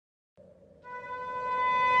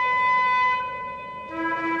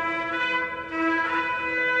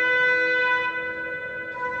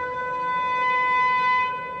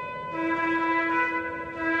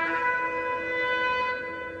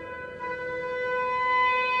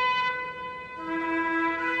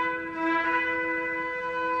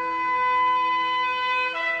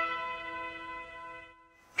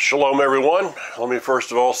Shalom, everyone. Let me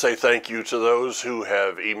first of all say thank you to those who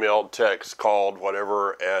have emailed, text, called,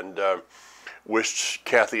 whatever, and wished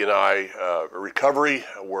Kathy and I a recovery.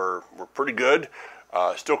 We're pretty good.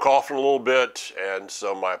 Still coughing a little bit, and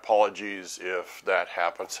so my apologies if that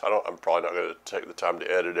happens. I'm probably not going to take the time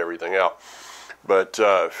to edit everything out, but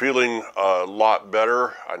feeling a lot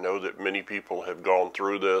better. I know that many people have gone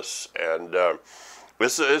through this, and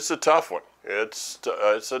it's a tough one. It's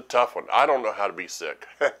a tough one. I don't know how to be sick.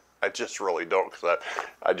 I just really don't, because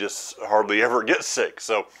I just hardly ever get sick.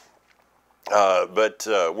 So, but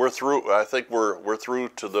we're through. I think we're through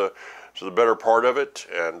to the better part of it,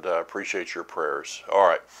 and appreciate your prayers. All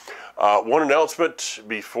right. One announcement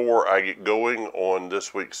before I get going on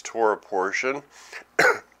this week's Torah portion,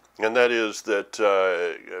 and that is that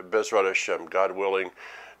Bezrat Hashem, God willing,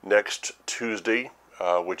 next Tuesday,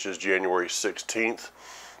 which is January 16th.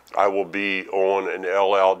 I will be on an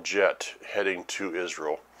El Al jet heading to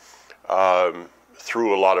Israel.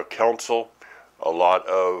 Through a lot of counsel, a lot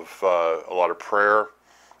of prayer,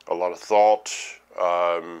 a lot of thought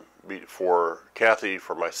for Kathy,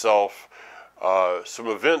 for myself. Some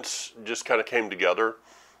events just kind of came together,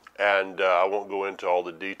 and I won't go into all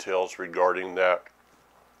the details regarding that.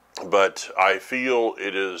 But I feel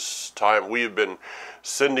it is time. We have been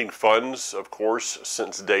sending funds, of course,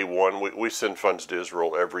 since day one. We send funds to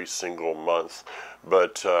Israel every single month,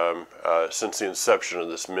 but since the inception of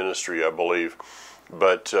this ministry, I believe.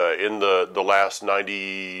 But in the last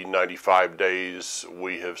 95 days,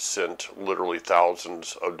 we have sent literally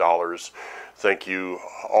thousands of dollars. Thank you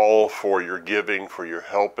all for your giving, for your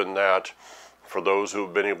help in that. For those who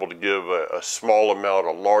have been able to give a small amount,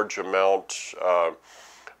 a large amount,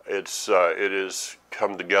 it has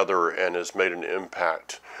come together and has made an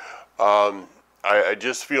impact. I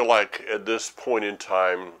just feel like at this point in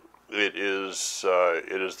time, it is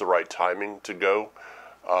the right timing to go.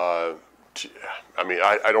 I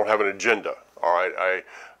don't have an agenda. All right,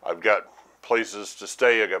 I've got places to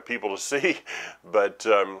stay, I got people to see, but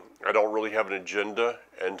I don't really have an agenda,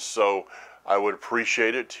 and so I would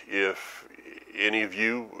appreciate it if any of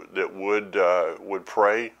you that would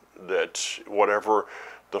pray that whatever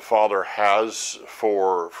the Father has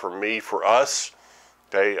for me, for us.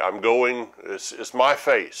 Okay, I'm going. It's my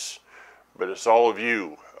face, but it's all of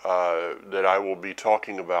you that I will be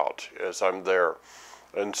talking about as I'm there.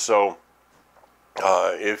 And so,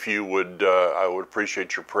 if you would, I would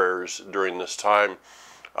appreciate your prayers during this time.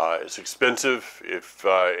 It's expensive. If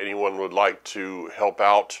anyone would like to help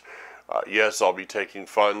out, yes, I'll be taking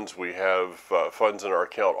funds. We have funds in our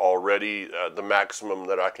account already, the maximum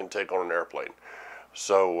that I can take on an airplane.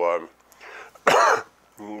 So,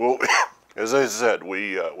 well, as I said,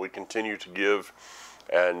 we continue to give,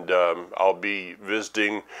 and I'll be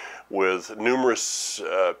visiting with numerous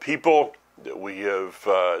people that we have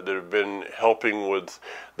that have been helping with.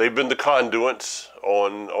 They've been the conduits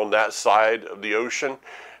on that side of the ocean,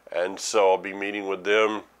 and so I'll be meeting with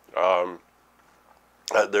them.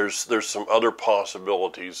 There's some other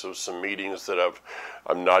possibilities of some meetings that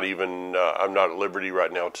I'm not at liberty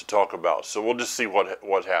right now to talk about. So we'll just see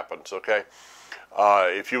what happens. Okay.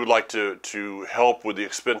 If you would like to help with the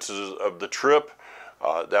expenses of the trip,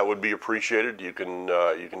 that would be appreciated. You can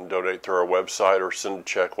donate through our website or send a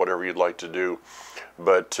check, whatever you'd like to do.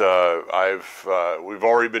 But we've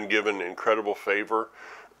already been given incredible favor.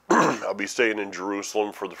 I'll be staying in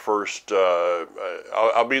Jerusalem for the first,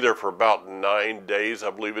 I'll be there for about 9 days, I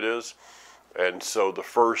believe it is. And so the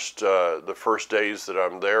first days that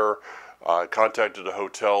I'm there, I contacted a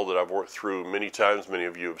hotel that I've worked through many times. Many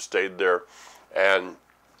of you have stayed there. And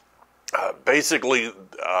basically,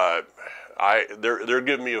 they're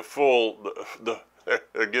giving me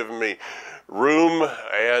they're giving me room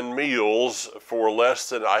and meals for less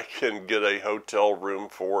than I can get a hotel room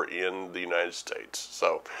for in the United States.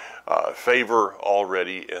 So, favor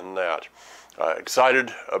already in that.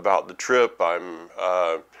 Excited about the trip. I'm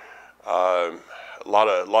a lot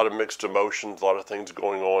of mixed emotions, a lot of things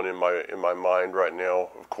going on in my mind right now,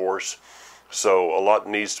 of course. So a lot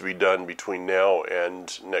needs to be done between now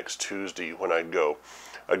and next Tuesday when I go.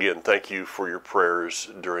 Again, thank you for your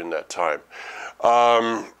prayers during that time.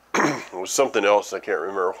 It was something else, I can't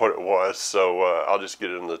remember what it was, so I'll just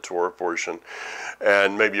get into the Torah portion,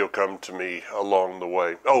 and maybe you'll come to me along the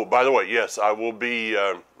way. Oh, by the way, yes, I will be,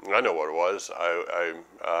 I know what it was. I'm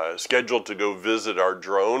scheduled to go visit our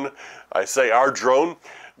drone. I say our drone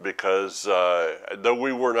because though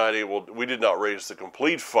we did not raise the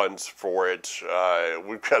complete funds for it,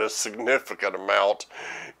 we've got a significant amount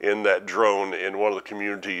in that drone in one of the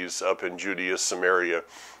communities up in Judea, Samaria.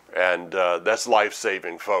 And that's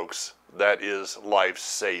life-saving, folks. That is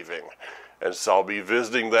life-saving. And so I'll be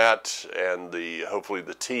visiting that, and hopefully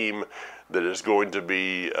the team that is going to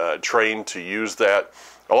be trained to use that.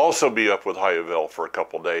 I'll also be up with Hayaville for a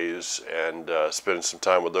couple days and spend some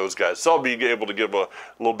time with those guys. So I'll be able to give a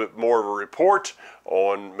little bit more of a report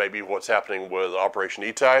on maybe what's happening with Operation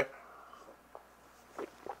Itai.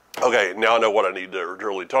 Okay, now I know what I need to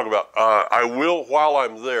really talk about. I will, while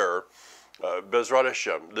I'm there, Bezrat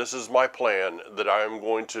Hashem, this is my plan, that I am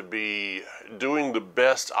going to be doing the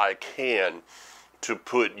best I can to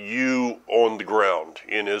put you on the ground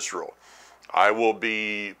in Israel. I will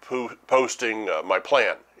be posting, my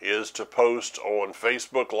plan is to post on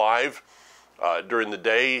Facebook Live during the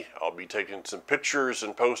day. I'll be taking some pictures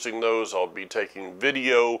and posting those. I'll be taking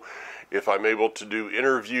video. If I'm able to do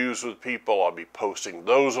interviews with people, I'll be posting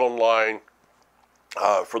those online.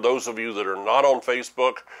 For those of you that are not on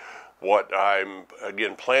Facebook, what I'm,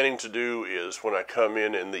 again, planning to do is when I come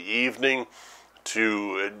in the evening,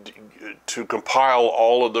 to compile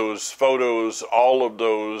all of those photos, all of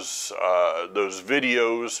those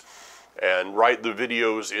videos, and write the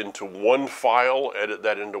videos into one file, edit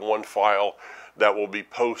that into one file that will be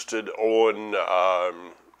posted on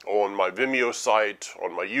my Vimeo site,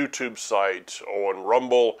 on my YouTube site, on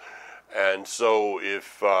Rumble. And so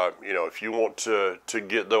if if you want to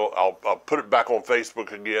get I'll put it back on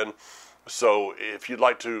Facebook again. So if you'd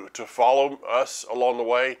like to follow us along the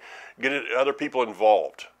way, get other people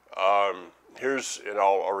involved. And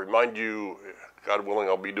I'll remind you, God willing,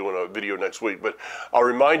 I'll be doing a video next week, but I'll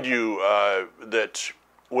remind you that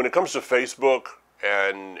when it comes to Facebook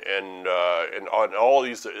and on all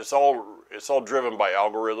these, it's all driven by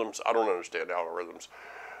algorithms. I don't understand algorithms,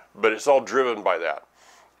 but it's all driven by that.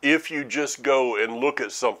 If you just go and look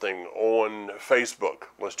at something on Facebook,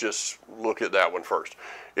 let's just look at that one first.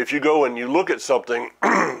 If you go and you look at something,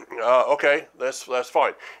 okay, that's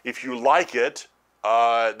fine. If you like it,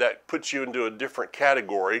 that puts you into a different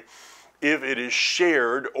category. If it is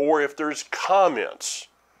shared or if there's comments,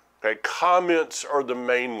 okay, comments are the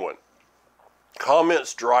main one.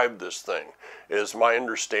 Comments drive this thing, is my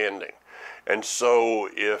understanding. And so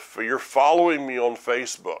if you're following me on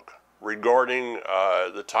Facebook regarding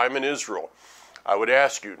the time in Israel, I would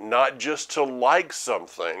ask you not just to like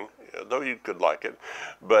something, though you could like it,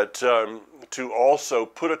 but to also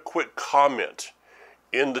put a quick comment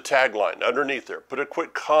in the tagline underneath there. Put a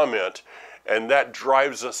quick comment, and that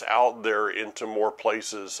drives us out there into more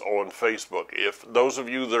places on Facebook. If those of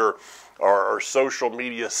you that are social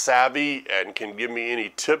media savvy and can give me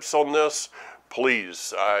any tips on this,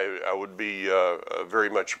 please, I would be very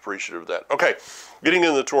much appreciative of that. Okay, getting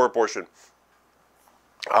into the Torah portion.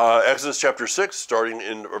 Exodus chapter 6, starting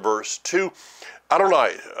in verse 2.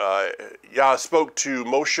 Adonai, Yah spoke to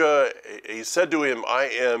Moshe. He said to him, I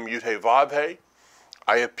am Yud-Heh-Vav-Heh.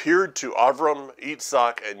 I appeared to Avram,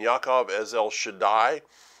 Yitzhak, and Yaakov as El Shaddai,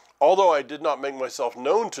 although I did not make myself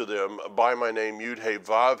known to them by my name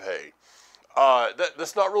Yud-Heh-Vav-Heh.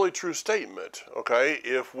 That's not really a true statement, okay?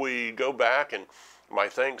 If we go back, and my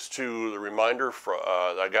thanks to the reminder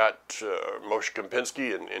I got Moshe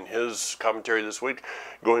Kempinski in his commentary this week,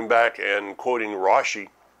 going back and quoting Rashi,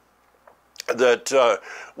 that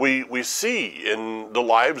we see in the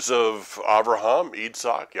lives of Abraham,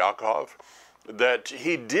 Yitzhak, Yaakov, that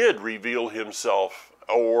he did reveal himself,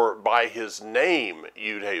 or by his name,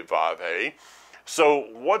 Yud-Heh-Vav-Heh. So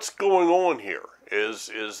what's going on here?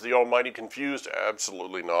 Is the Almighty confused?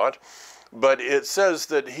 Absolutely not. But it says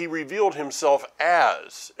that he revealed himself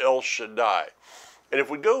as El Shaddai. And if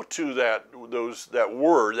we go to that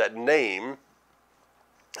word, that name,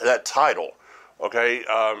 that title, okay,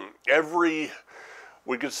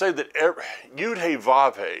 we could say that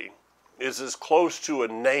Yud-Heh-Vav-Heh is as close to a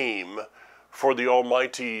name for the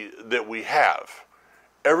Almighty that we have.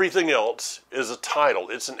 Everything else is a title.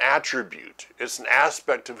 It's an attribute. It's an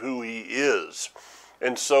aspect of who he is.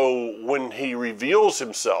 And so when he reveals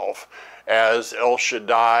himself as El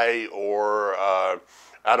Shaddai or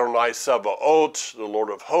Adonai Sabaoth, the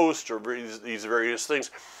Lord of Hosts, or these various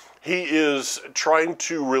things, he is trying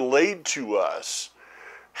to relate to us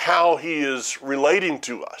how he is relating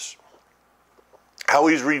to us, how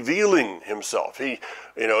he's revealing himself. The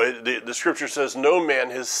scripture says, no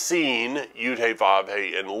man has seen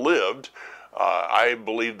Yud-Heh-Vav-Heh and lived. I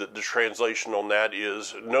believe that the translation on that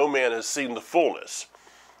is, no man has seen the fullness.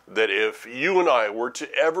 That if you and I were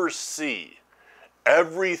to ever see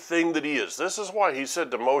everything that he is, this is why he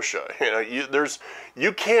said to Moshe,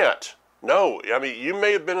 you can't. No, I mean, you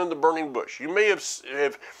may have been in the burning bush. You may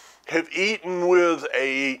have eaten with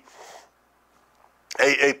a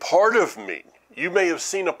part of me. You may have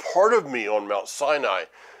seen a part of me on Mount Sinai,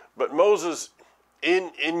 but Moses,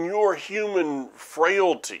 in your human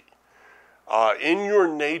frailty, in your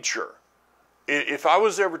nature, if I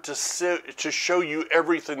was ever to show you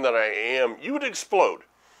everything that I am, you would explode.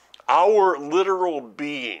 Our literal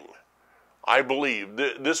being, I believe,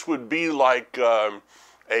 this would be like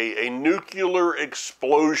a nuclear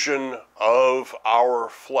explosion of our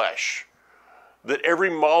flesh, that every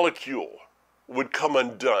molecule would come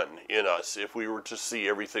undone in us if we were to see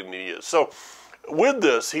everything that he is. So with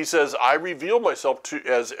this, he says, I reveal myself to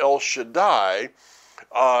as El Shaddai.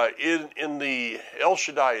 In the El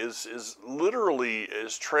Shaddai is literally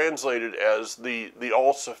is translated as the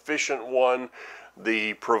all-sufficient one,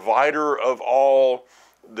 the provider of all,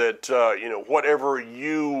 that whatever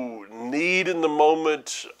you need in the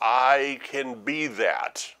moment, I can be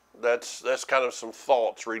that. That's kind of some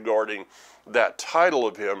thoughts regarding that title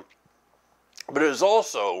of him. But it is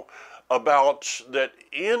also about that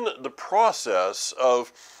in the process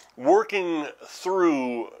of working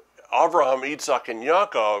through Abraham, Isaac, and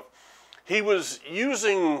Yaakov, he was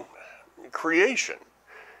using creation.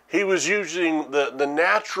 He was using the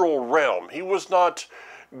natural realm. He was not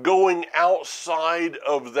going outside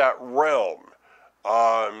of that realm.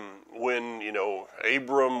 When,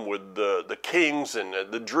 Abram with the kings and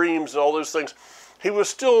the dreams and all those things, he was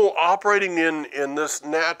still operating in this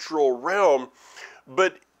natural realm.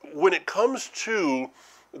 But when it comes to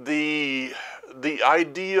the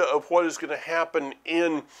idea of what is going to happen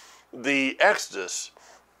in the Exodus,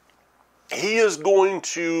 he is going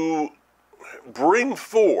to bring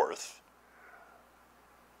forth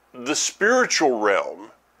the spiritual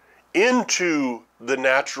realm into the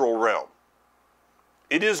natural realm.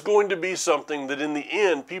 It is going to be something that in the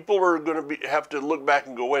end, people are going to have to look back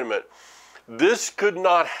and go, wait a minute, this could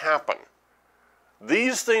not happen.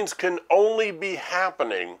 These things can only be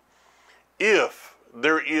happening if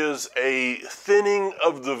there is a thinning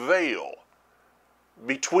of the veil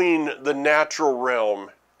between the natural realm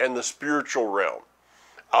and the spiritual realm,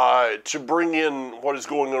 to bring in what is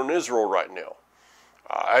going on in Israel right now.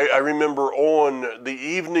 I remember on the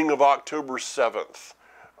evening of October 7th,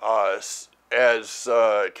 as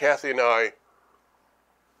Kathy and I,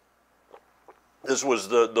 this was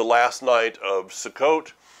the last night of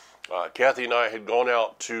Sukkot. Kathy and I had gone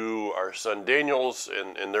out to our son Daniel's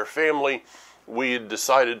and their family. We had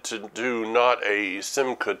decided to do not a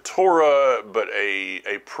Simchat Torah, but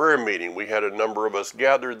a prayer meeting. We had a number of us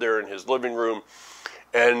gathered there in his living room,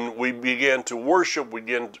 and we began to worship, we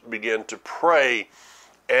began to pray.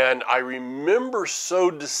 And I remember so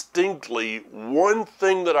distinctly one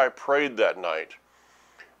thing that I prayed that night,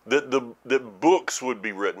 that books would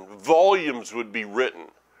be written, volumes would be written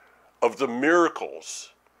of the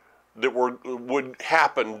miracles that would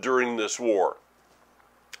happen during this war.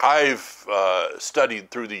 I've studied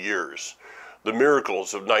through the years the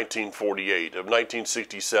miracles of 1948, of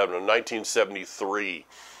 1967, of 1973.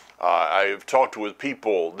 I've talked with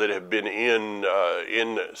people that have been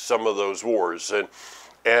in some of those wars,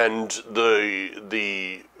 and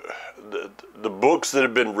the books that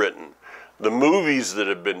have been written, the movies that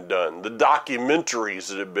have been done, the documentaries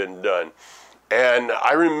that have been done. And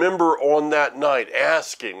I remember on that night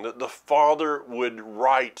asking that the Father would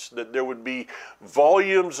write, that there would be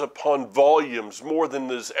volumes upon volumes, more than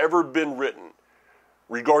has ever been written,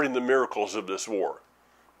 regarding the miracles of this war.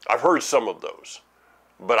 I've heard some of those,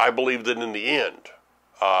 but I believe that in the end,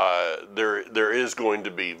 there is going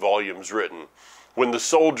to be volumes written when the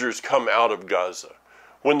soldiers come out of Gaza,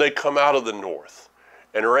 when they come out of the north,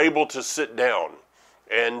 and are able to sit down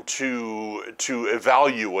and to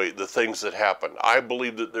evaluate the things that happen. I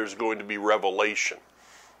believe that there's going to be revelation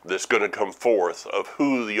that's going to come forth of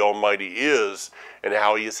who the Almighty is and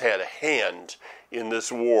how he has had a hand in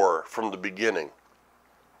this war from the beginning.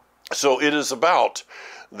 So it is about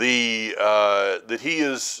that he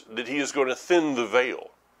is going to thin the veil.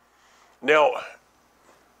 Now,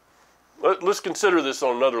 let's consider this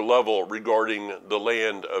on another level regarding the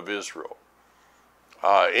land of Israel.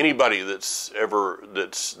 Anybody that's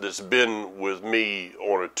been with me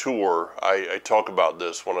on a tour, I talk about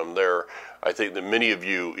this when I'm there. I think that many of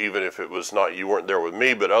you, even if it was not, you weren't there with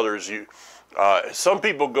me, but others, some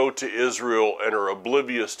people go to Israel and are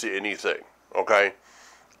oblivious to anything. Okay,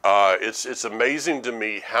 it's amazing to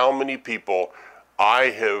me how many people I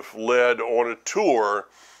have led on a tour,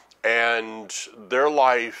 and their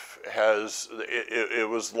life has it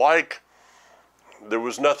was like there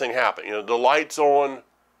was nothing happening. The light's on,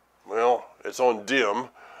 well, it's on dim.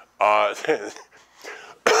 Can't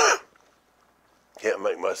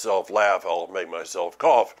make myself laugh, I'll make myself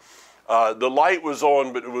cough. The light was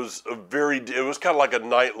on, but it was kind of like a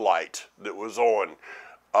night light that was on,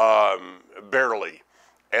 barely.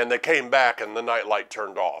 And they came back and the night light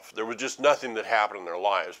turned off. There was just nothing that happened in their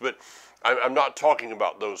lives. But I'm not talking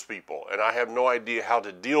about those people, and I have no idea how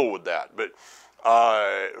to deal with that. But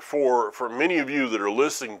for many of you that are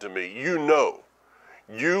listening to me, you know,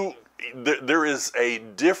 there is a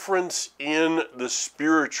difference in the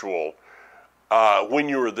spiritual when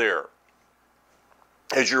you are there.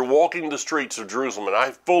 As you're walking the streets of Jerusalem, and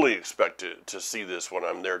I fully expect to see this when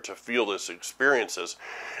I'm there, to feel this, experience this,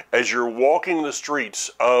 as you're walking the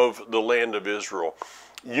streets of the land of Israel,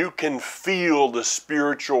 you can feel the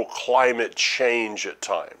spiritual climate change at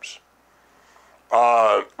times.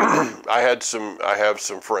 I have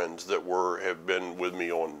some friends that have been with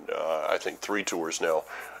me on I think 3 tours now,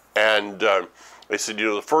 and they said, you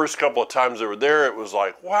know, the first couple of times they were there, it was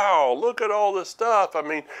like, wow, look at all this stuff. I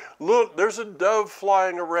mean, look, there's a dove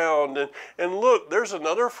flying around, and look, there's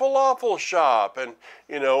another falafel shop, and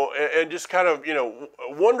you know, and just kind of, you know,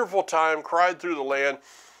 a wonderful time, cried through the land.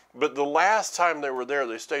 But the last time they were there,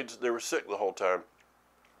 they were sick the whole time,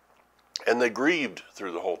 and they grieved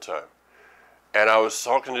through the whole time. And I was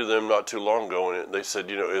talking to them not too long ago, and they said,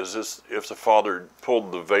 you know, is this if the Father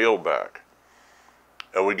pulled the veil back,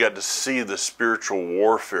 and we got to see the spiritual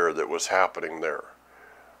warfare that was happening there?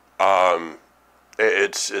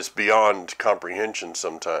 It's beyond comprehension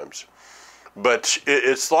sometimes. But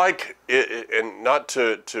it's like, and not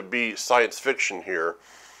to be science fiction here,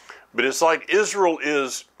 but it's like Israel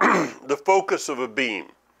is the focus of a beam.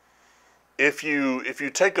 If you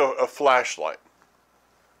take a flashlight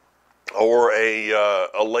or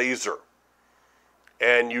a laser,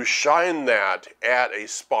 and you shine that at a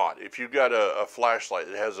spot, if you've got a flashlight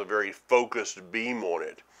that has a very focused beam on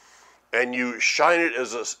it, and you shine it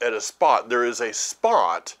at a spot, there is a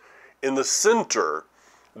spot in the center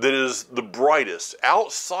that is the brightest.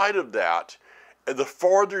 Outside of that, the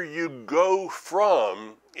farther you go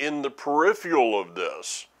from in the peripheral of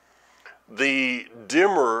this, the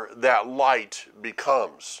dimmer that light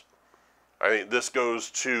becomes. I mean, this goes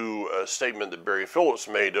to a statement that Barry Phillips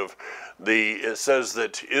made of it says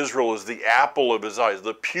that Israel is the apple of his eyes,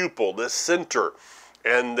 the pupil, the center,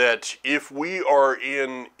 and that if we are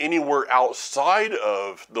in anywhere outside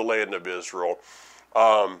of the land of Israel,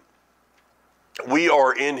 we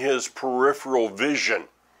are in his peripheral vision.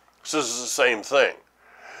 So this is the same thing.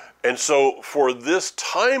 And so for this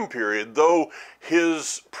time period, though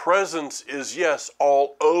his presence is, yes,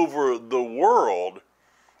 all over the world,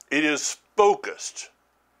 it is focused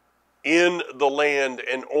in the land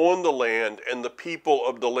and on the land and the people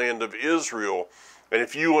of the land of Israel. And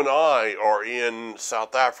if you and I are in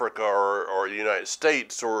South Africa or the United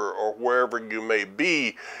States or wherever you may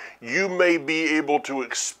be able to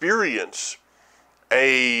experience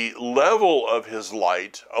a level of his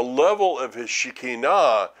light, a level of his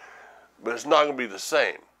Shekinah, but it's not going to be the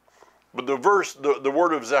same. But the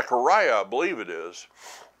word of Zechariah, I believe it is,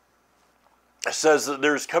 says that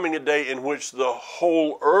there's coming a day in which the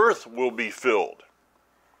whole earth will be filled.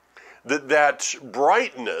 That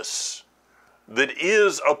brightness that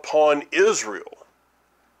is upon Israel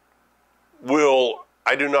will,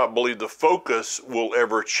 I do not believe the focus will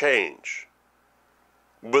ever change.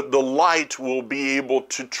 But the light will be able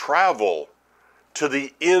to travel to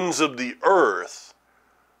the ends of the earth,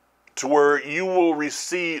 to where you will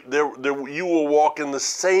receive, you will walk in the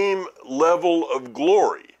same level of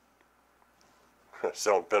glory. I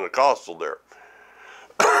sound Pentecostal there.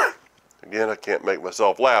 Again, I can't make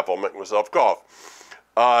myself laugh. I'll make myself cough.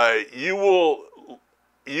 You will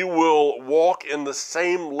walk in the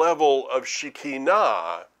same level of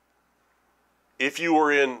Shekinah if you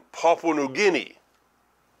are in Papua New Guinea,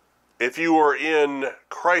 if you are in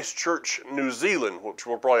Christchurch, New Zealand, which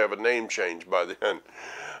will probably have a name change by then,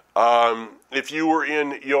 if you were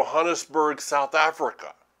in Johannesburg, South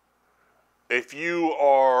Africa, if you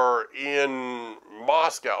are in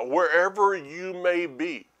Moscow, wherever you may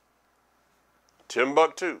be,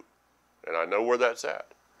 Timbuktu, and I know where that's at,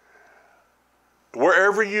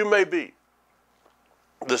 wherever you may be,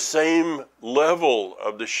 the same level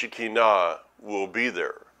of the Shekinah will be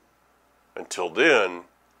there. Until then,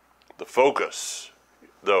 the focus,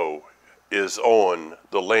 though, is on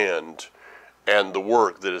the land and the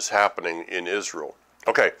work that is happening in Israel.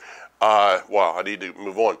 Okay, wow, I need to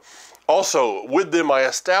move on. Also, with them I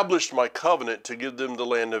established my covenant to give them the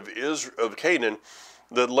land of Canaan,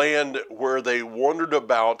 the land where they wandered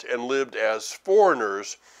about and lived as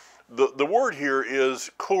foreigners. The word here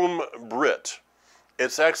is kum brit.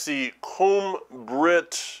 It's actually kum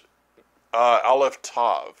brit aleph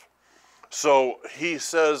tav. So he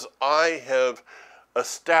says, I have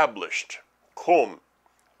established, kum,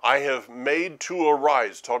 I have made to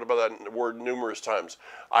arise, talked about that word numerous times.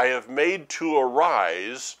 I have made to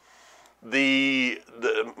arise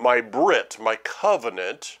my brit, my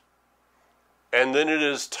covenant, and then it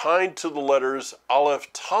is tied to the letters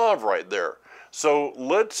Aleph Tav right there. So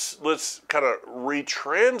let's kind of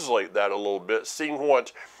retranslate that a little bit, seeing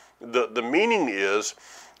what the meaning is,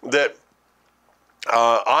 that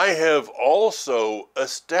I have also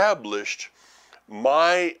established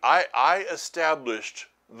I established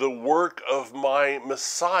the work of my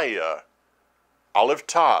Messiah, Aleph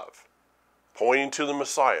Tav, pointing to the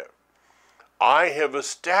Messiah. I have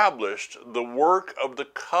established the work of the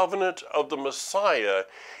covenant of the Messiah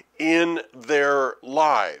in their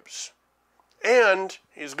lives. And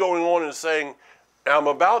he's going on and saying, I'm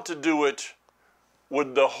about to do it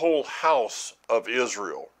with the whole house of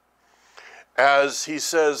Israel. As he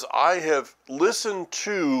says, I have listened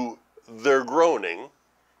to their groaning.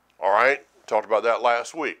 All right, talked about that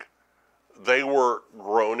last week. They were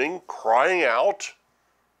groaning, crying out,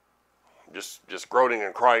 just groaning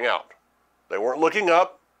and crying out. They weren't looking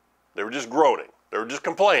up. They were just groaning. They were just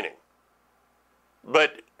complaining.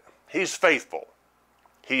 But he's faithful.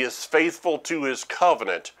 He is faithful to his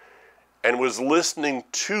covenant and was listening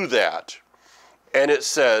to that. And it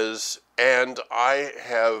says, and I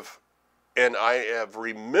have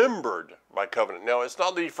remembered my covenant. Now, it's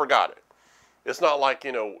not that he forgot it. It's not like,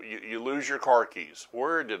 you lose your car keys.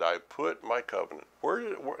 Where did I put my covenant?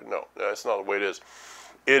 No, that's not the way it is.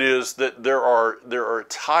 It is that there are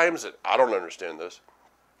times that I don't understand this,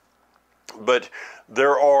 but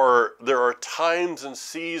there are times and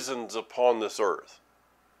seasons upon this earth.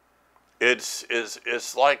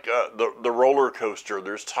 It's like the roller coaster.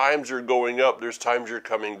 There's times you're going up. There's times you're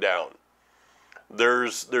coming down.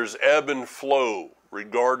 There's ebb and flow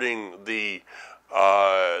regarding the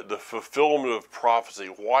fulfillment of prophecy.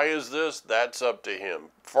 Why is this? That's up to him,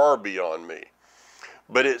 far beyond me.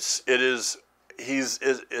 But it's as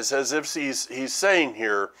if he's saying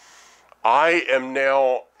here, I am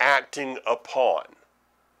now acting upon.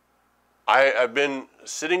 I've been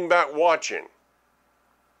sitting back watching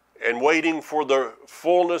and waiting for the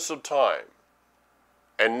fullness of time.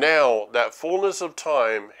 And now that fullness of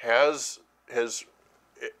time is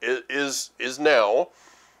now,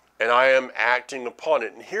 and I am acting upon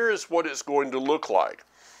it. And here is what it's going to look like.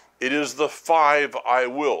 It is the 5 I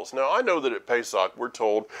wills. Now, I know that at Pesach we're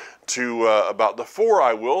told to about the 4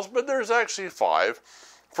 I wills, but there's actually 5.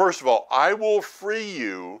 First of all, I will free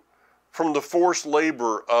you from the forced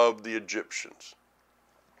labor of the Egyptians.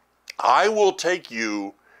 I will take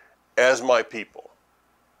you as my people.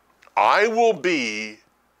 I will be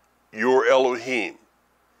your Elohim.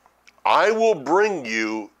 I will bring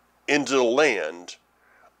you into the land.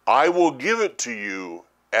 I will give it to you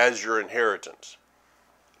as your inheritance.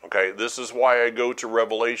 Okay, this is why I go to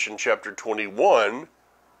Revelation chapter 21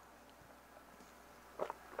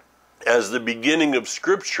 as the beginning of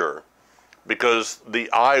Scripture, because the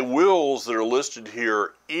I wills that are listed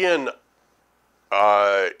here in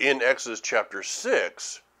Exodus chapter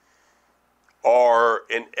 6 are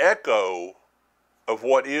an echo of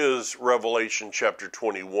what is Revelation chapter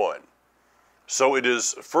 21. So it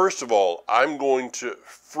is, first of all, I'm going to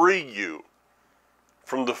free you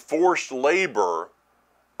from the forced labor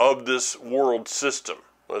of this world system.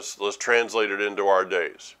 Let's translate it into our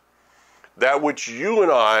days. That which you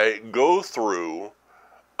and I go through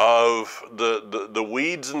of the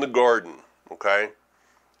weeds in the garden, okay?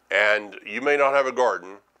 And you may not have a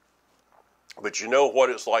garden, but you know what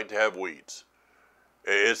it's like to have weeds.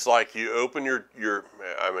 It's like you open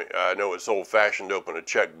I know it's old-fashioned to open a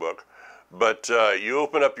checkbook, but you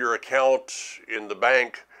open up your account in the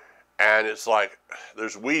bank, and it's like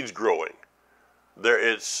there's weeds growing.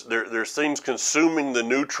 There's things consuming the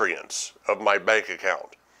nutrients of my bank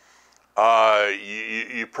account.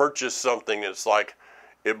 You purchase something, it's like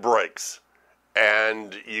it breaks,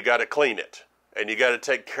 and you got to clean it, and you got to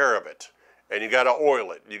take care of it, and you got to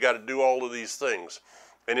oil it. You got to do all of these things,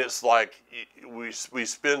 and it's like we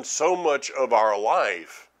spend so much of our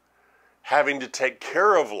life having to take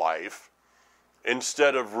care of life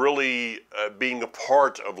instead of really being a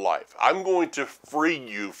part of life. I'm going to free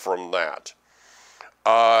you from that.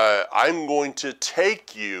 I'm going to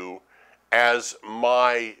take you as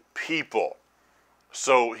my people.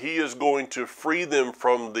 So he is going to free them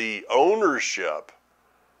from the ownership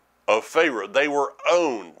of Pharaoh. They were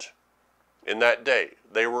owned in that day.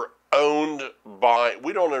 They were owned by,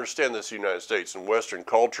 we don't understand this in the United States and Western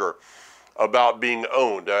culture about being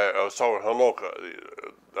owned. I was talking to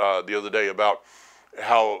Hanukkah the other day about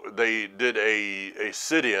how they did a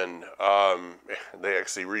sit-in. They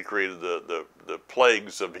actually recreated the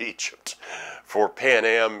plagues of Egypt for Pan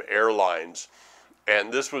Am Airlines.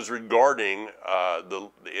 And this was regarding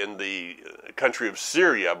in the country of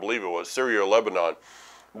Syria, I believe it was, Syria or Lebanon,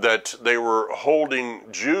 that they were holding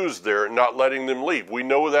Jews there and not letting them leave. We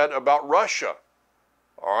know that about Russia.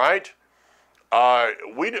 All right?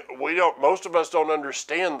 We don't. Most of us don't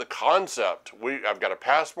understand the concept. I've got a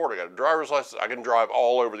passport. I got a driver's license. I can drive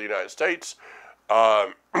all over the United States.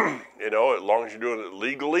 You know, as long as you're doing it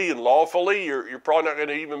legally and lawfully, you're probably not going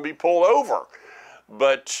to even be pulled over.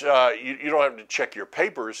 But you don't have to check your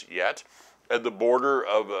papers yet at the border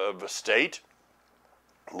of a state.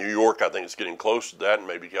 New York, I think, is getting close to that, and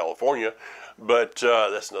maybe California. But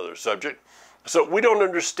that's another subject. So we don't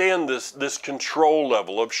understand this control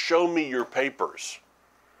level of show me your papers.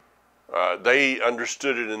 They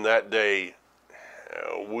understood it in that day.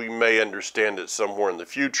 We may understand it somewhere in the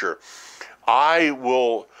future. I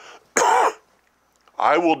will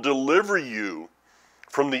deliver you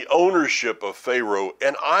from the ownership of Pharaoh,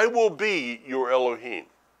 and I will be your Elohim.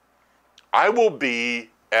 I will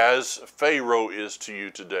be as Pharaoh is to you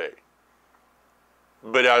today.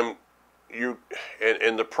 But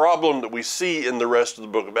and the problem that we see in the rest of the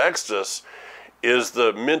book of Exodus is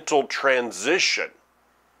the mental transition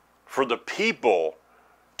for the people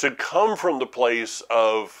to come from the place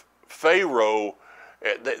of Pharaoh.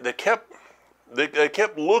 They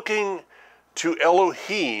kept looking to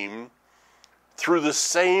Elohim through the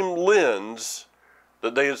same lens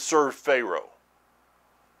that they had served Pharaoh.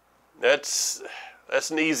 That's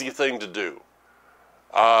an easy thing to do.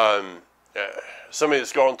 Somebody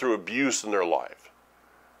that's gone through abuse in their life,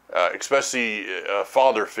 especially a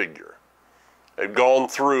father figure, they've gone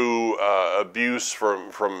through abuse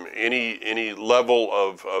from any level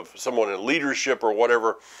of someone in leadership or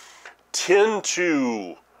whatever, tend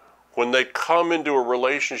to, when they come into a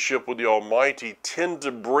relationship with the Almighty, tend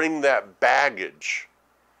to bring that baggage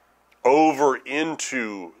over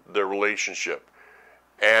into the relationship.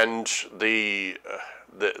 And the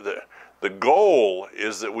goal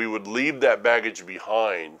is that we would leave that baggage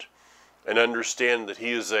behind and understand that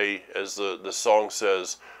He is as the song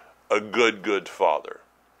says, a good father.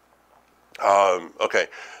 Okay,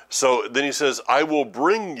 so then He says, I will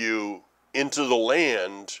bring you into the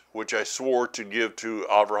land which I swore to give to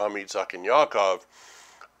Abraham, Isaac, and Yaakov.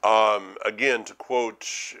 Again, to quote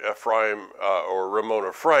Ephraim or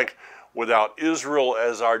Ramona Frank, without Israel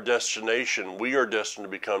as our destination, we are destined to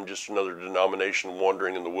become just another denomination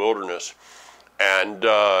wandering in the wilderness. And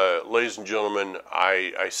ladies and gentlemen,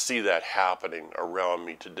 I see that happening around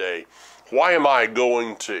me today. Why am I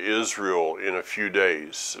going to Israel in a few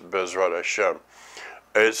days, Bezrat Hashem?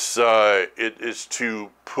 It is to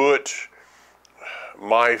put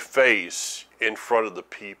my face in front of the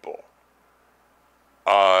people.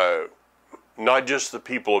 Not just the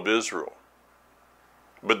people of Israel,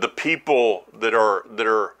 but the people that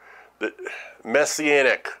are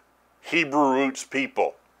Messianic Hebrew roots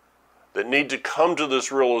people that need to come to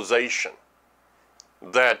this realization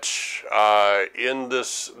that in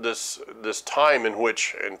this time in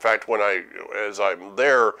which, in fact, as I'm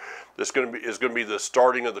there, this is going to be the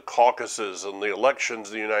starting of the caucuses and the elections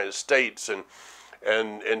in the United States,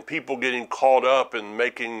 and people getting caught up in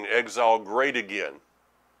making exile great again.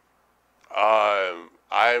 I'm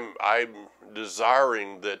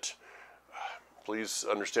desiring that, please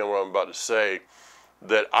understand what I'm about to say,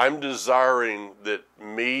 that I'm desiring that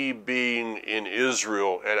me being in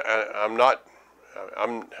Israel, and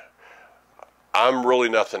I'm really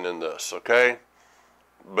nothing in this, okay?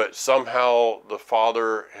 But somehow the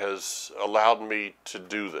Father has allowed me to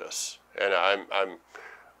do this, and I'm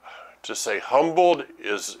to say humbled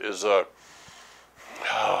is a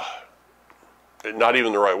not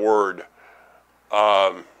even the right word.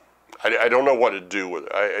 I don't know what to do with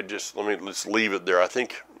it. Let's leave it there. I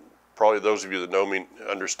think probably those of you that know me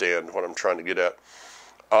understand what I'm trying to get at.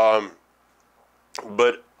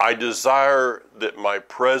 But I desire that my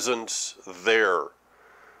presence there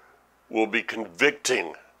will be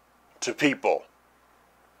convicting to people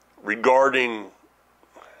regarding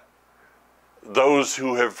those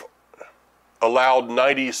who have allowed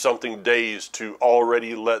 90-something days to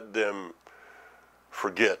already let them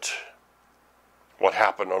forget what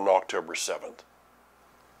happened on October 7th.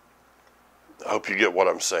 I hope you get what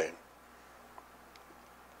I'm saying.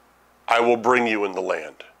 I will bring you in the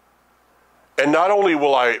land. And not only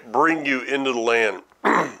will I bring you into the land,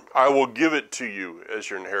 I will give it to you as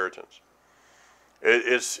your inheritance.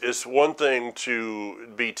 It's one thing to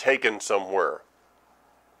be taken somewhere.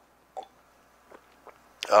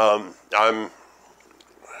 I'm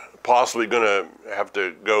possibly going to have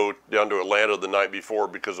to go down to Atlanta the night before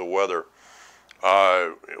because of weather,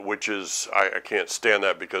 which is, I can't stand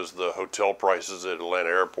that because of the hotel prices at Atlanta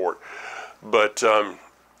Airport. But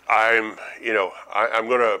I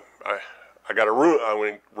got a room. I'm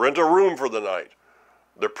going to rent a room for the night.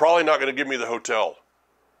 They're probably not going to give me the hotel.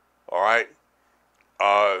 All right?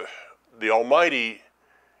 The Almighty,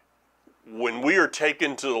 when we are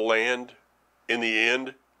taken to the land in the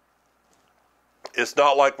end, it's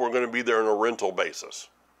not like we're going to be there on a rental basis.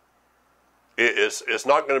 It's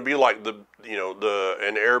not going to be like an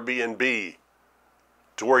Airbnb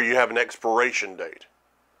to where you have an expiration date.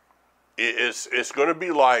 It's going to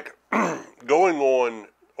be like going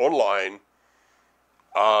online,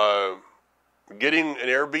 getting an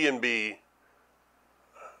Airbnb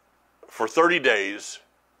for 30 days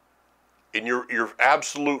in your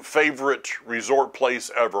absolute favorite resort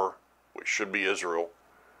place ever, which should be Israel.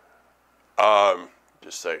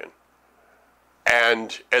 Just saying.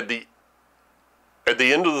 And at the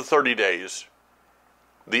end of the 30 days,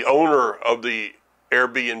 the owner of the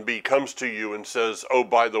Airbnb comes to you and says, oh,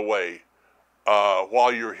 by the way,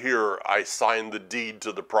 while you're here, I signed the deed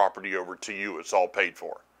to the property over to you. It's all paid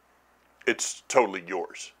for. It's totally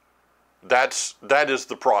yours. That is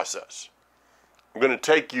the process. I'm going to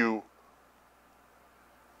take you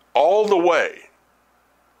all the way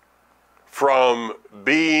from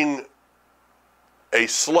being a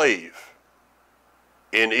slave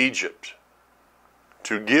in Egypt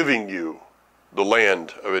to giving you the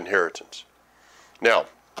land of inheritance. Now,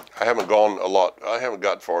 I haven't gone a lot. I haven't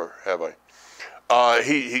got far, have I?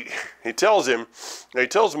 He tells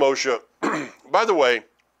Moshe, by the way,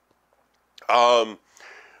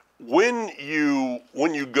 when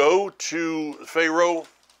you go to Pharaoh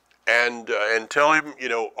and tell him,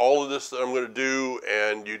 all of this that I'm going to do,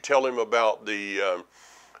 and you tell him about the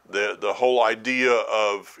whole idea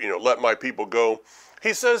of, let my people go,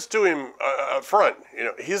 he says to him up front,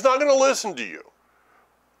 he's not going to listen to you.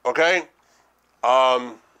 Okay?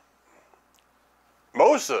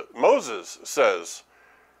 Moses says,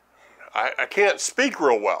 I can't speak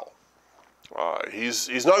real well.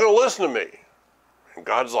 He's not going to listen to me. And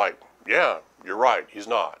God's like, yeah, you're right, he's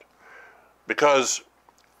not. Because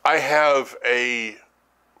I have a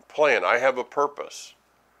plan, I have a purpose.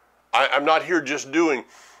 I'm not here just doing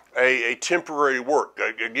a temporary work.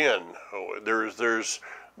 Again, there's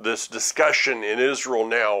this discussion in Israel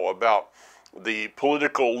now about the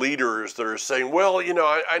political leaders that are saying, well,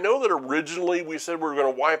 I know that originally we said we were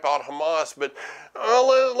going to wipe out Hamas, but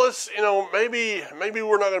let's, maybe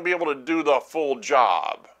we're not going to be able to do the full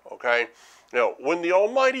job, okay? When the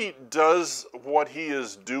Almighty does what he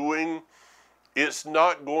is doing, it's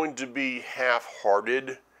not going to be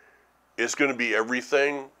half-hearted. It's going to be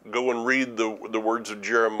everything. Go and read the words of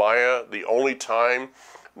Jeremiah. The only time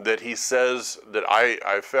that he says, that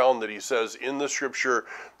I found that he says in the scripture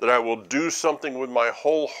that I will do something with my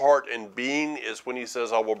whole heart and being is when he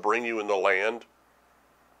says I will bring you in the land.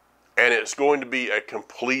 And it's going to be a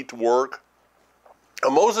complete work.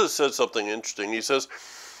 And Moses said something interesting. He says,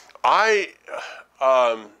 I'm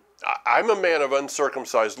a man of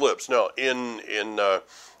uncircumcised lips. Now, in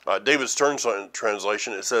David Stern's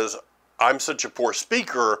translation, it says, I'm such a poor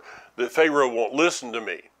speaker that Pharaoh won't listen to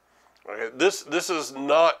me. Okay, this is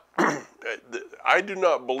not, I do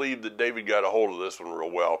not believe that David got a hold of this one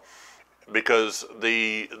real well, because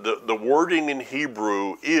the wording in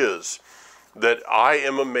Hebrew is that I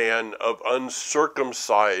am a man of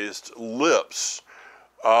uncircumcised lips.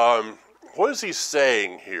 What is he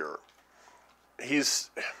saying here?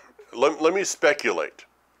 Let me speculate.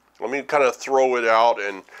 Let me kind of throw it out,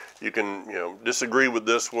 and you can disagree with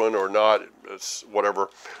this one or not. It's whatever.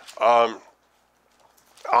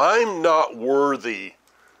 I'm not worthy.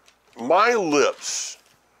 My lips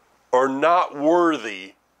are not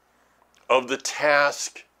worthy of the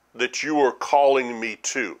task that you are calling me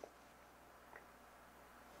to.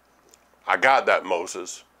 I got that,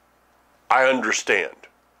 Moses. I understand.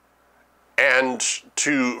 And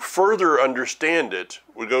to further understand it,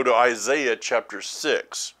 we go to Isaiah chapter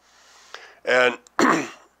 6. And I'm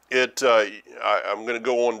going to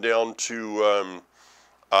go on down to,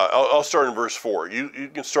 I'll start in verse 4. You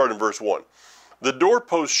can start in verse 1. The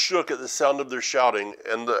doorpost shook at the sound of their shouting,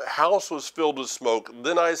 and the house was filled with smoke.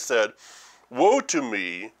 Then I said, woe to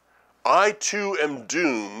me, I too am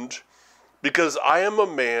doomed, because I am a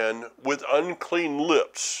man with unclean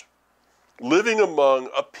lips, living among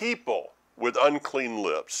a people with unclean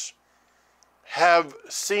lips, have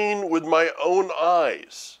seen with my own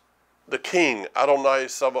eyes the King, Adonai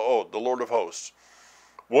Sabaoth, the Lord of hosts.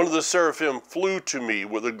 One of the seraphim flew to me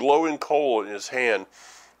with a glowing coal in his hand,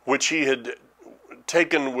 which he had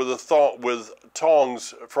taken with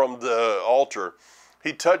tongs from the altar.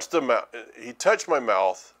 He touched my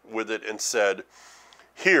mouth with it and said,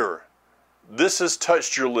 here, this has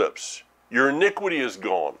touched your lips. Your iniquity is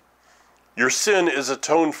gone. Your sin is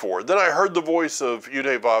atoned for. Then I heard the voice of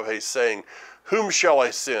Yudhe-Vavhe saying, whom shall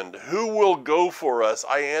I send? Who will go for us?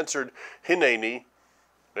 I answered, Hineni.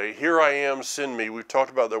 Here I am, send me. We've talked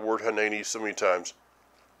about that word Hineni so many times.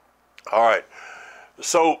 All right.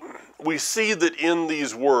 So we see that in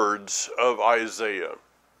these words of Isaiah,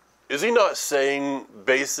 is he not saying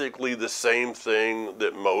basically the same thing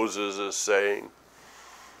that Moses is saying?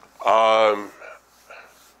 I'm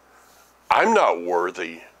not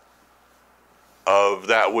worthy of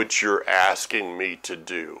that which you're asking me to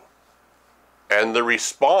do. And the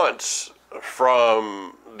response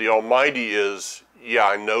from the Almighty is, yeah,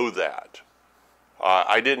 I know that.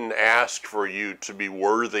 I didn't ask for you to be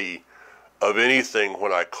worthy of anything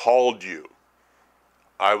when I called you.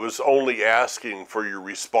 I was only asking for your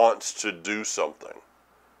response to do something.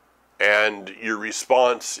 And your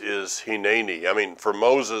response is Hineni. I mean, for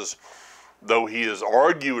Moses, though he has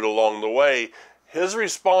argued along the way, his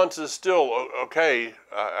response is still, okay,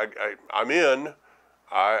 I'm in.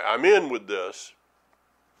 I'm in with this.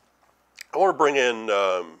 I want to bring in,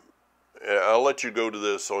 I'll let you go to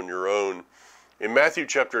this on your own. In Matthew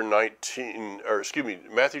chapter 10,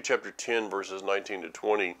 verses 19 to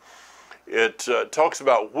 20, it talks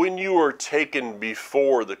about when you are taken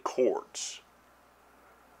before the courts.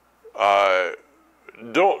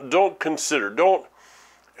 Don't consider,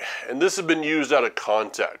 and this has been used out of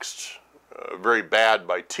context, very bad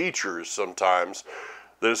by teachers sometimes.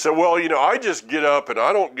 They say, well, I just get up and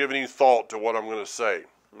I don't give any thought to what I'm going to say.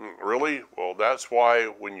 Really? Well, that's why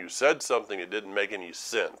when you said something, it didn't make any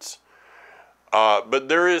sense. But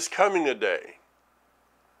there is coming a day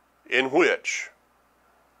in which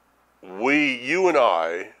you and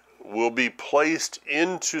I will be placed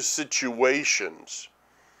into situations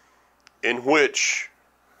in which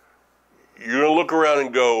you're going to look around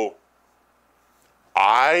and go,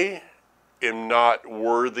 I am not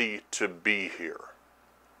worthy to be here.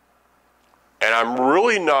 And I'm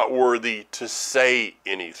really not worthy to say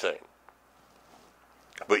anything.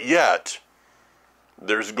 But yet,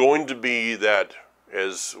 there's going to be that,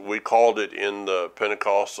 as we called it in the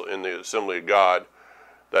Pentecostal, in the Assembly of God,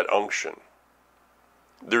 that unction.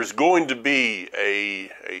 There's going to be a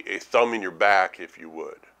thumb in your back, if you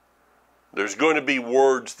would. There's going to be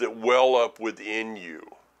words that well up within you.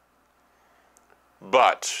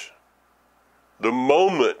 But the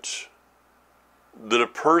moment that a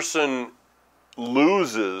person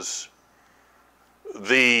loses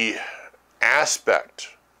the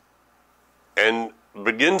aspect and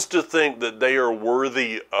begins to think that they are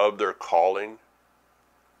worthy of their calling,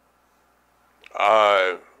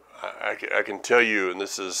 I can tell you, and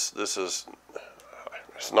this is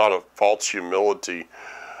it's not a false humility.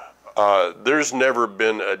 There's never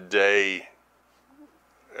been a day,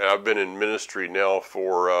 and I've been in ministry now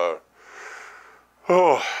for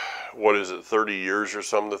what is it, 30 years or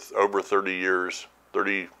something, over 30 years,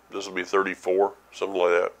 this will be 34, something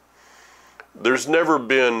like that. There's never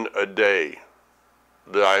been a day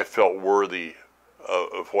that I felt worthy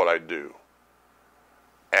of what I do.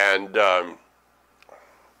 And I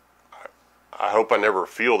hope I never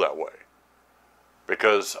feel that way,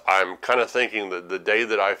 because I'm kind of thinking that the day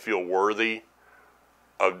that I feel worthy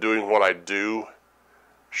of doing what I do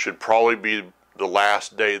should probably be the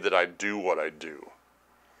last day that I do what I do.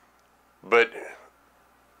 But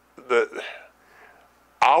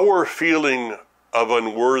our feeling of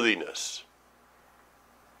unworthiness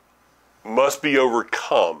must be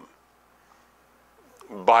overcome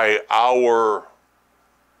by our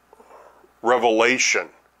revelation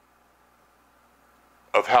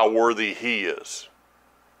of how worthy He is,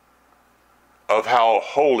 of how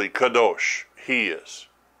holy, kadosh, He is,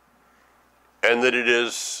 and that it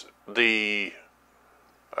is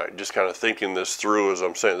I'm just kind of thinking this through as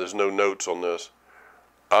I'm saying, there's no notes on this.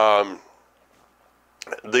 The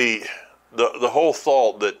whole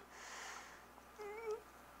thought that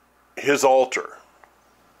His altar,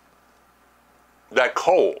 that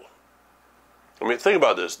coal, I mean, think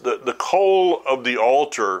about this. The coal of the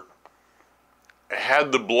altar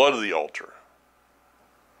had the blood of the altar.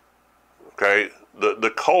 Okay?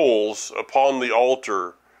 The coals upon the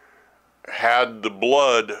altar had the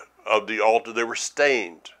blood of the altar. They were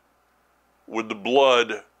stained with the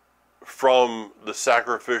blood from the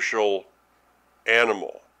sacrificial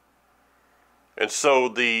animal. And so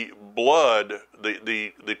the blood,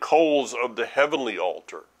 the coals of the heavenly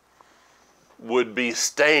altar would be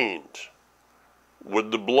stained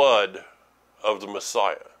with the blood of the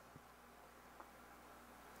Messiah.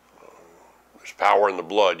 There's power in the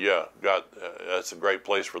blood, yeah. God, that's a great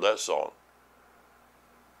place for that song.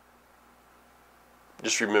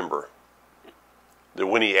 Just remember that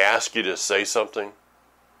when He asks you to say something,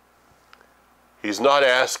 He's not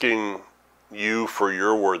asking you for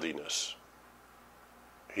your worthiness.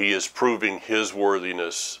 He is proving his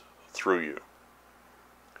worthiness through you.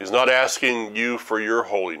 He's not asking you for your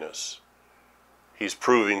holiness. He's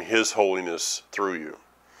proving his holiness through you.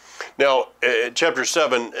 Now, in chapter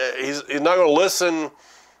 7, he's not going to listen.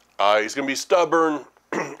 He's going to be stubborn.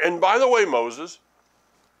 And by the way, Moses,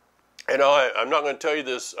 and I'm not going to tell you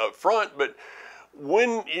this up front, but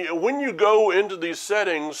when you go into these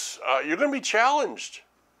settings, you're going to be challenged.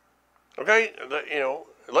 Okay?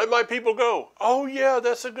 Let my people go. Oh, yeah,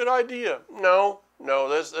 that's a good idea. No,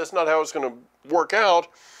 that's not how it's going to work out.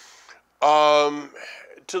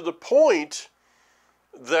 To the point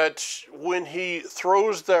that when he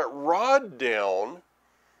throws that rod down,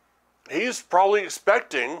 he's probably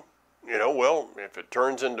expecting, well, if it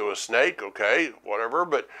turns into a snake, okay, whatever.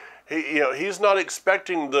 But he's not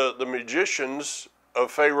expecting the magicians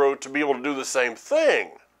of Pharaoh to be able to do the same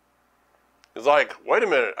thing. He's like, wait a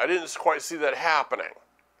minute, I didn't quite see that happening.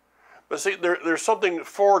 But see, there's something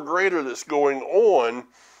far greater that's going on,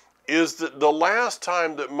 is that the last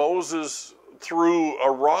time that Moses threw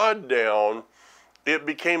a rod down, it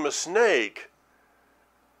became a snake.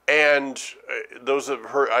 And those that have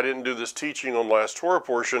heard, I didn't do this teaching on last Torah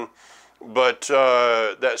portion, but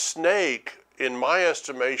that snake, in my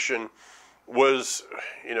estimation, was,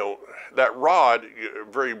 that rod,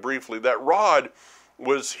 very briefly, that rod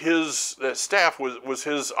was that staff was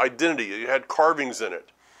his identity. It had carvings in it.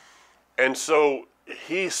 And so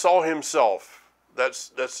he saw himself,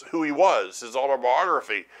 that's who he was, his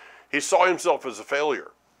autobiography. He saw himself as a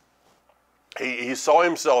failure. He saw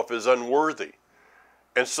himself as unworthy.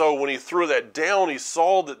 And so when he threw that down, he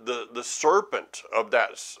saw that the serpent of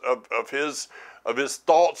his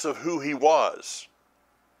thoughts of who he was.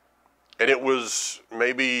 And it was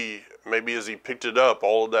maybe as he picked it up,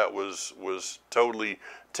 all of that was totally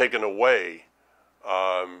taken away.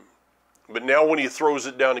 But now when he throws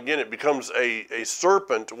it down again, it becomes a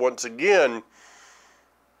serpent once again.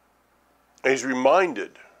 And he's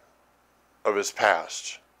reminded of his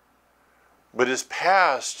past. But his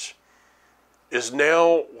past is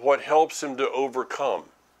now what helps him to overcome.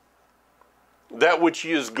 That which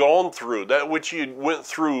he has gone through, that which he went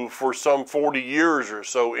through for some 40 years or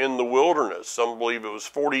so in the wilderness. Some believe it was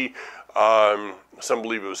 40, some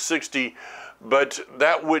believe it was 60. But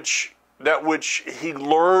that which he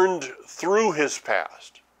learned through his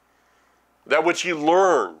past, that which he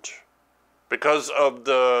learned because of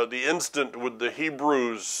the incident with the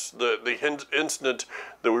Hebrews, the incident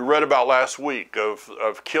that we read about last week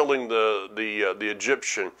of killing the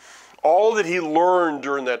Egyptian, all that he learned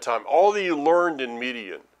during that time, all that he learned in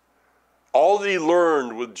Midian, all that he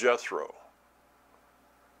learned with Jethro,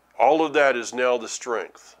 all of that is now the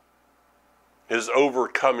strength, his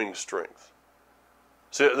overcoming strength.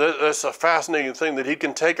 See, that's a fascinating thing, that he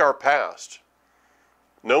can take our past,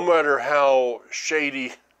 no matter how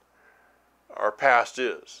shady our past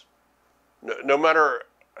is, no matter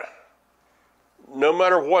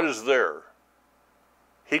what is there,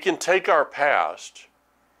 he can take our past,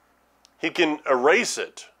 he can erase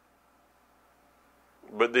it,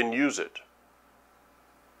 but then use it.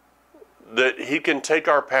 That he can take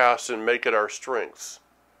our past and make it our strengths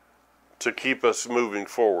to keep us moving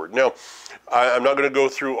forward. Now, I'm not going to go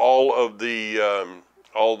through all of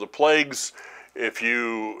the plagues. If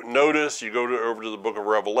you notice, you go over to the book of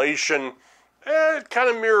Revelation. It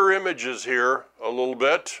kind of mirror images here a little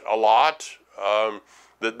bit, a lot.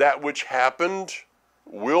 That which happened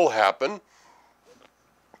will happen.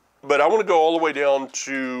 But I want to go all the way down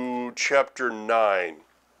to chapter 9.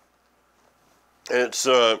 And it's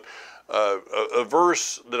a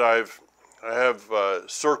verse that I have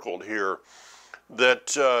circled here,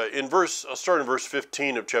 that I'll start in verse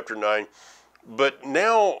 15 of chapter 9. But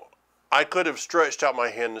now I could have stretched out my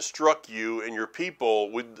hand and struck you and your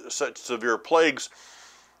people with such severe plagues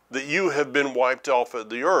that you have been wiped off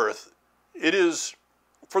of the earth. It is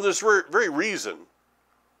for this very reason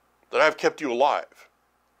that I have kept you alive,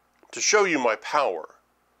 to show you my power,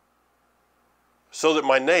 so that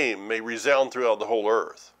my name may resound throughout the whole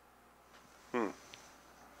earth.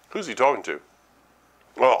 Who's he talking to?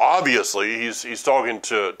 Well, obviously, he's talking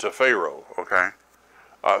to Pharaoh, okay?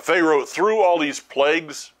 Pharaoh, through all these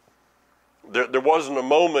plagues, there wasn't a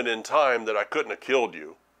moment in time that I couldn't have killed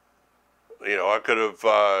you. I could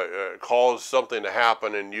have caused something to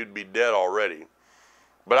happen and you'd be dead already.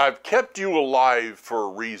 But I've kept you alive for a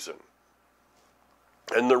reason.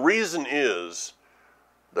 And the reason is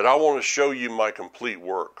that I want to show you my complete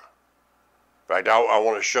work. In fact, I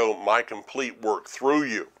want to show my complete work through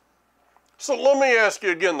you. So let me ask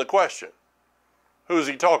you again the question. Who is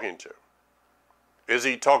he talking to? Is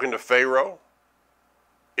he talking to Pharaoh?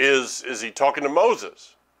 Is he talking to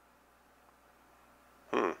Moses?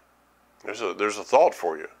 There's a thought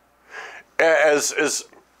for you.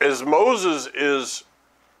 As Moses is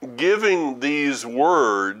giving these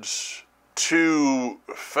words to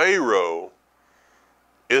Pharaoh,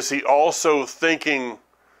 is he also thinking,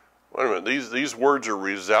 wait a minute, these words are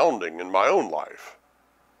resounding in my own life?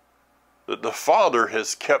 That the Father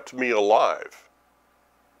has kept me alive.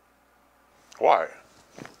 Why?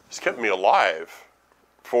 He's kept me alive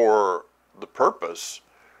for the purpose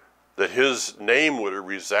that his name would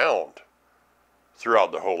resound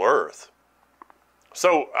throughout the whole earth.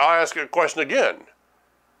 So I'll ask a question again.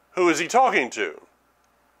 Who is he talking to?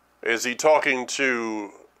 Is he talking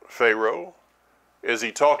to Pharaoh? Is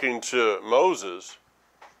he talking to Moses?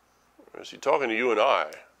 Or is he talking to you and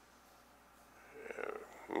I?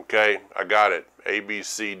 Okay, I got it. A, B,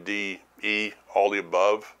 C, D, E, all the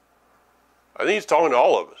above. I think he's talking to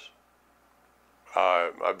all of us.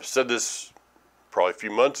 I've said this probably a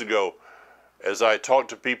few months ago as I talk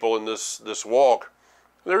to people in this walk.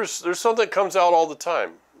 There's something that comes out all the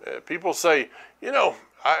time. People say, you know,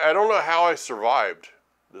 I don't know how I survived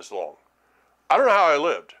this long. I don't know how I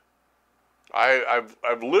lived.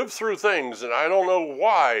 I've lived through things and I don't know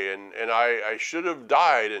why, and I should have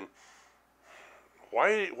died, and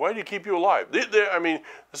why do you keep you alive? I mean,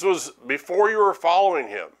 this was before you were following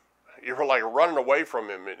him. You were like running away from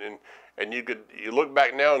him, and you look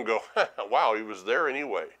back now and go, wow, he was there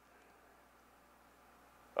anyway.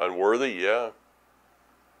 Unworthy, yeah.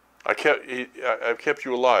 I've kept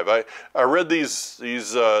you alive. I read these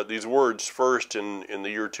words first in the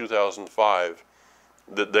year 2005.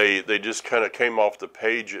 That they just kind of came off the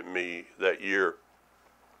page at me that year.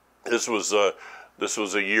 This was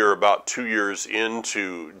a year about 2 years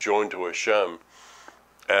into Join to Hashem,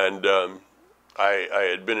 and I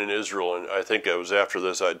had been in Israel, and I think it was after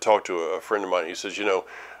this I'd talked to a friend of mine. He says, you know,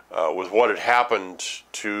 with what had happened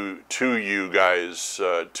to you guys,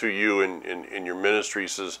 to you in your ministry,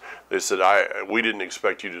 says they said we didn't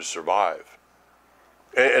expect you to survive,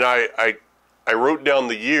 and I wrote down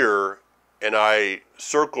the year. And I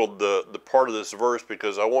circled the part of this verse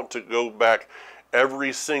because I want to go back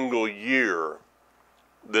every single year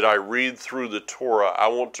that I read through the Torah. I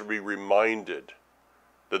want to be reminded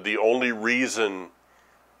that the only reason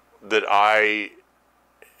that I'm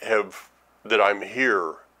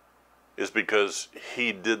here is because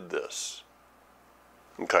he did this.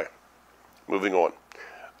 Okay, moving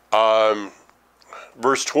on.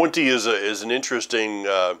 Verse 20 is an interesting.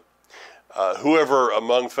 Whoever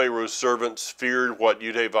among Pharaoh's servants feared what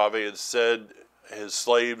Yudhe-Vave had said,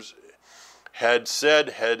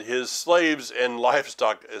 had his slaves and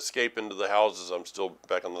livestock escape into the houses. I'm still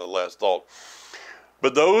back on the last thought.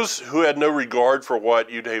 But those who had no regard for what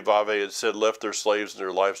Yudhe-Vave had said left their slaves and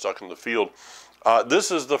their livestock in the field.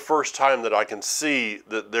 This is the first time that I can see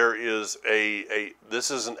that there is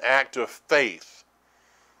this is an act of faith,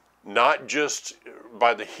 not just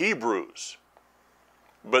by the Hebrews,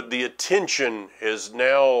 but the attention is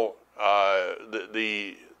now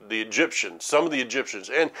the Egyptians, some of the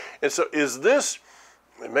Egyptians, and so is this?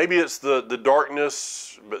 Maybe it's the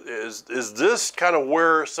darkness, but is this kind of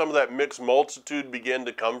where some of that mixed multitude began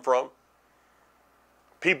to come from?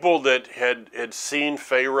 People that had seen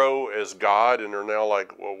Pharaoh as God and are now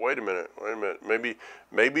like, well, wait a minute,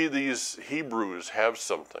 maybe these Hebrews have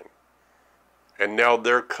something, and now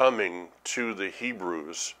they're coming to the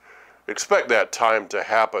Hebrews. Expect that time to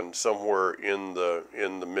happen somewhere in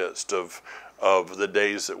the midst of the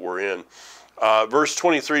days that we're in. Verse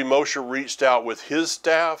 23, Moshe reached out with his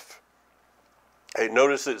staff. Hey,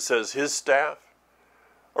 notice it says his staff.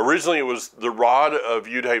 Originally it was the rod of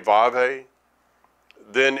Yudhe-Vave.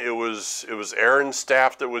 Then it was Aaron's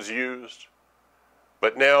staff that was used.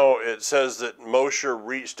 But now it says that Moshe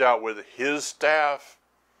reached out with his staff.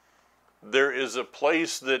 There is a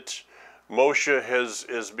place that Moshe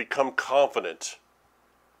has become confident,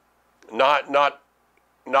 not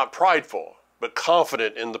prideful, but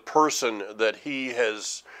confident in the person that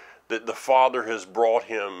that the Father has brought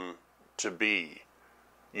him to be.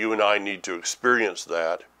 You and I need to experience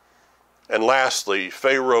that. And lastly,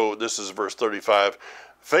 Pharaoh, this is verse 35,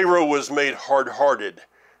 Pharaoh was made hard-hearted.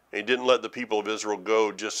 He didn't let the people of Israel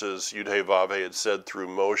go, just as Yudhe-Vave had said through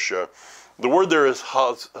Moshe. The word there is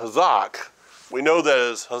hazak. We know that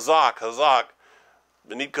as hazak,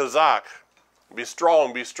 beneath kazak. Be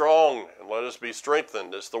strong, and let us be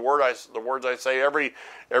strengthened. It's the words I say every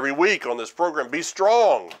week on this program. Be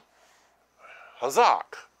strong.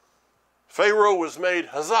 Hazak. Pharaoh was made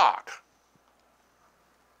hazak.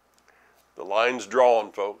 The line's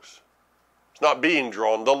drawn, folks. It's not being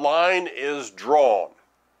drawn. The line is drawn.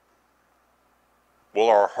 Will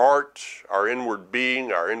our heart, our inward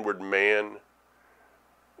being, our inward man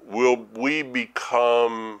will we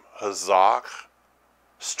become hazak,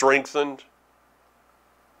 strengthened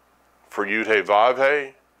for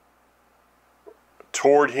Yud-Heh-Vav-Heh,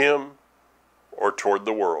 toward him or toward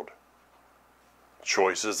the world?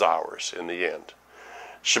 Choice is ours in the end.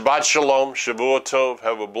 Shabbat Shalom, Shavua Tov.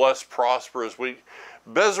 Have a blessed, prosperous week.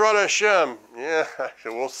 Bezrat Hashem. Yeah,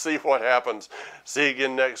 we'll see what happens. See you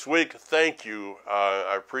again next week. Thank you.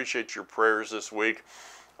 I appreciate your prayers this week.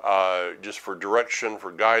 Just for direction,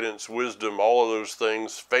 for guidance, wisdom, all of those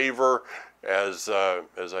things. Favor as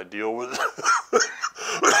I deal with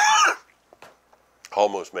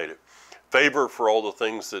almost made it. Favor for all the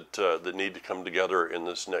things that that need to come together in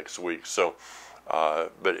this next week. So,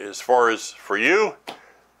 but as far as for you,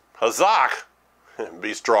 Hazak,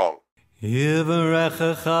 be strong.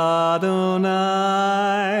 Yivarechecha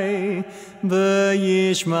Adonai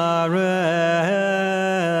v'yishmarecha.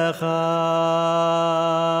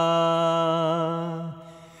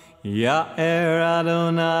 Ya'er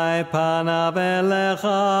Adonai panav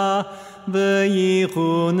elecha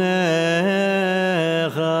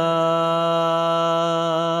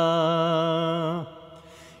v'yichunecha.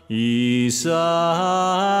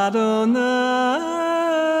 Yisa Adonai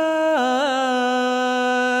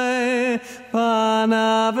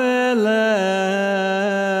panav elecha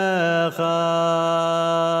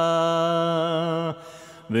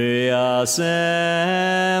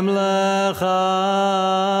v'yasem lecha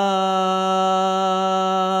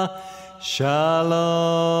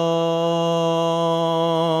shalom.